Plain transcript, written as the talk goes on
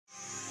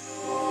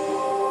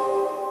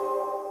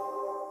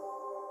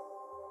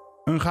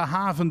Een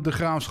Gehavend De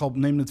Graafschap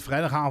neemt het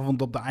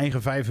vrijdagavond op de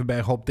eigen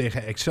Vijverberg op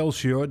tegen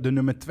Excelsior, de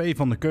nummer 2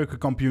 van de Keuken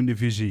Kampioen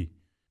Divisie.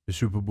 De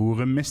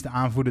Superboeren misten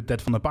aanvoerder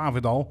van de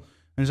Pavert al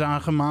en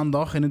zagen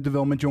maandag in het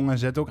duel met Jong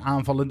AZ ook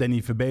aanvallen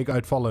Danny Verbeek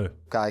uitvallen.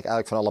 Kijk,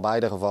 eigenlijk van allebei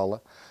de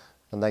gevallen.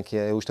 Dan denk je,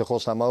 hoe is het in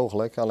godsnaam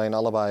mogelijk? Alleen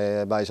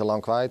allebei bij ze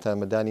lang kwijt. En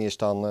met Danny is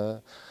dan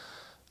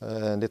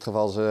in dit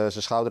geval zijn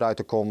schouder uit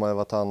te komen,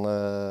 wat dan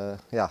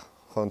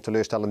gewoon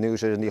teleurstellend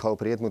nieuws is en die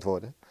geopereerd moet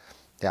worden.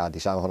 Ja,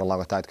 die zijn we gewoon een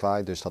lange tijd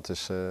kwijt, dus dat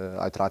is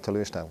uiteraard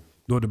teleurstellend.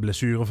 Door de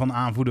blessure van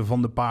aanvoerder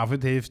van de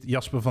Pavert heeft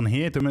Jasper van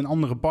Heertem een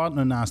andere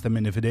partner naast hem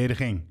in de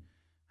verdediging.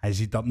 Hij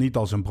ziet dat niet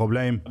als een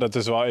probleem. Dat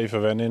is wel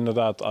even wennen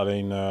inderdaad.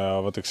 Alleen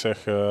wat ik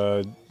zeg,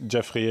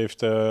 Jeffrey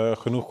heeft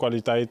genoeg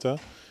kwaliteiten.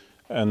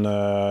 En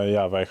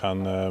wij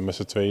gaan met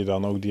z'n tweeën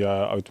dan ook die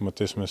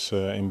automatismes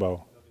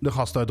inbouwen. De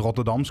gasten uit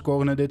Rotterdam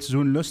scoren er dit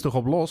seizoen lustig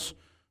op los.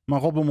 Maar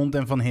Robbenmond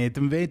en Van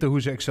Heertem weten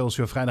hoe ze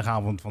Excelsior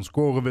vrijdagavond van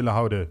scoren willen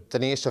houden.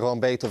 Ten eerste gewoon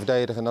beter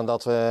verdedigen dan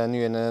dat we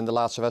nu in de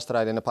laatste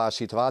wedstrijden in een paar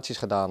situaties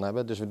gedaan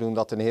hebben. Dus we doen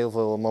dat in heel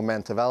veel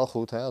momenten wel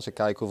goed. Hè. Als ik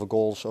kijk hoeveel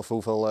goals of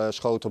hoeveel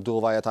schoten op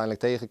doel wij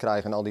uiteindelijk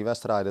tegenkrijgen in al die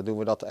wedstrijden, doen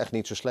we dat echt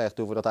niet zo slecht.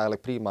 Doen we dat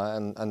eigenlijk prima.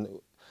 En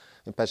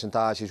in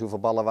percentages hoeveel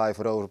ballen wij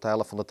veroveren op de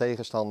helft van de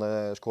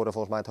tegenstander scoren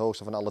volgens mij het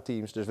hoogste van alle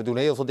teams. Dus we doen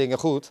heel veel dingen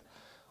goed.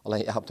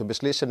 Alleen ja, op de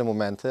beslissende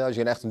momenten, als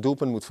je echt een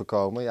doelpunt moet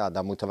voorkomen, ja,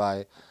 dan moeten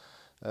wij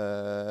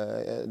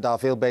daar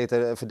veel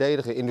beter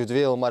verdedigen,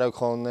 individueel, maar ook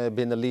gewoon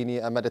binnen linie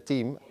en met het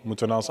team.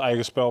 Moeten we naar ons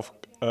eigen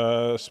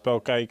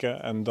spel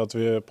kijken en dat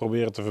weer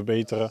proberen te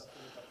verbeteren.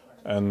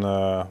 En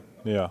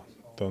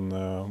dan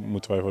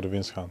moeten wij voor de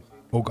winst gaan.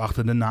 Ook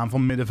achter de naam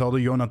van middenvelder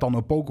Jonathan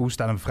Opoku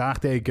staat een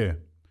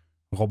vraagteken.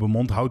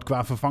 Robbenmond houdt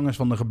qua vervangers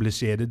van de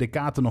geblesseerden de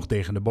kaarten nog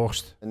tegen de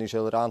borst. En nu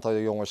zullen er een aantal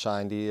jongens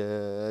zijn die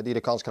de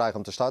kans krijgen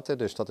om te starten,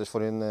 dus dat is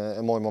voor hun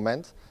een mooi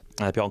moment.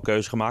 Heb je al een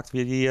keuze gemaakt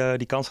wie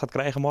die kans gaat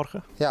krijgen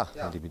morgen? Ja,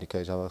 die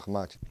keuze hebben we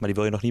gemaakt. Maar die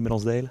wil je nog niet met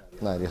ons delen?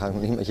 Nee, die ga ik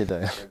nog niet met je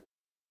delen.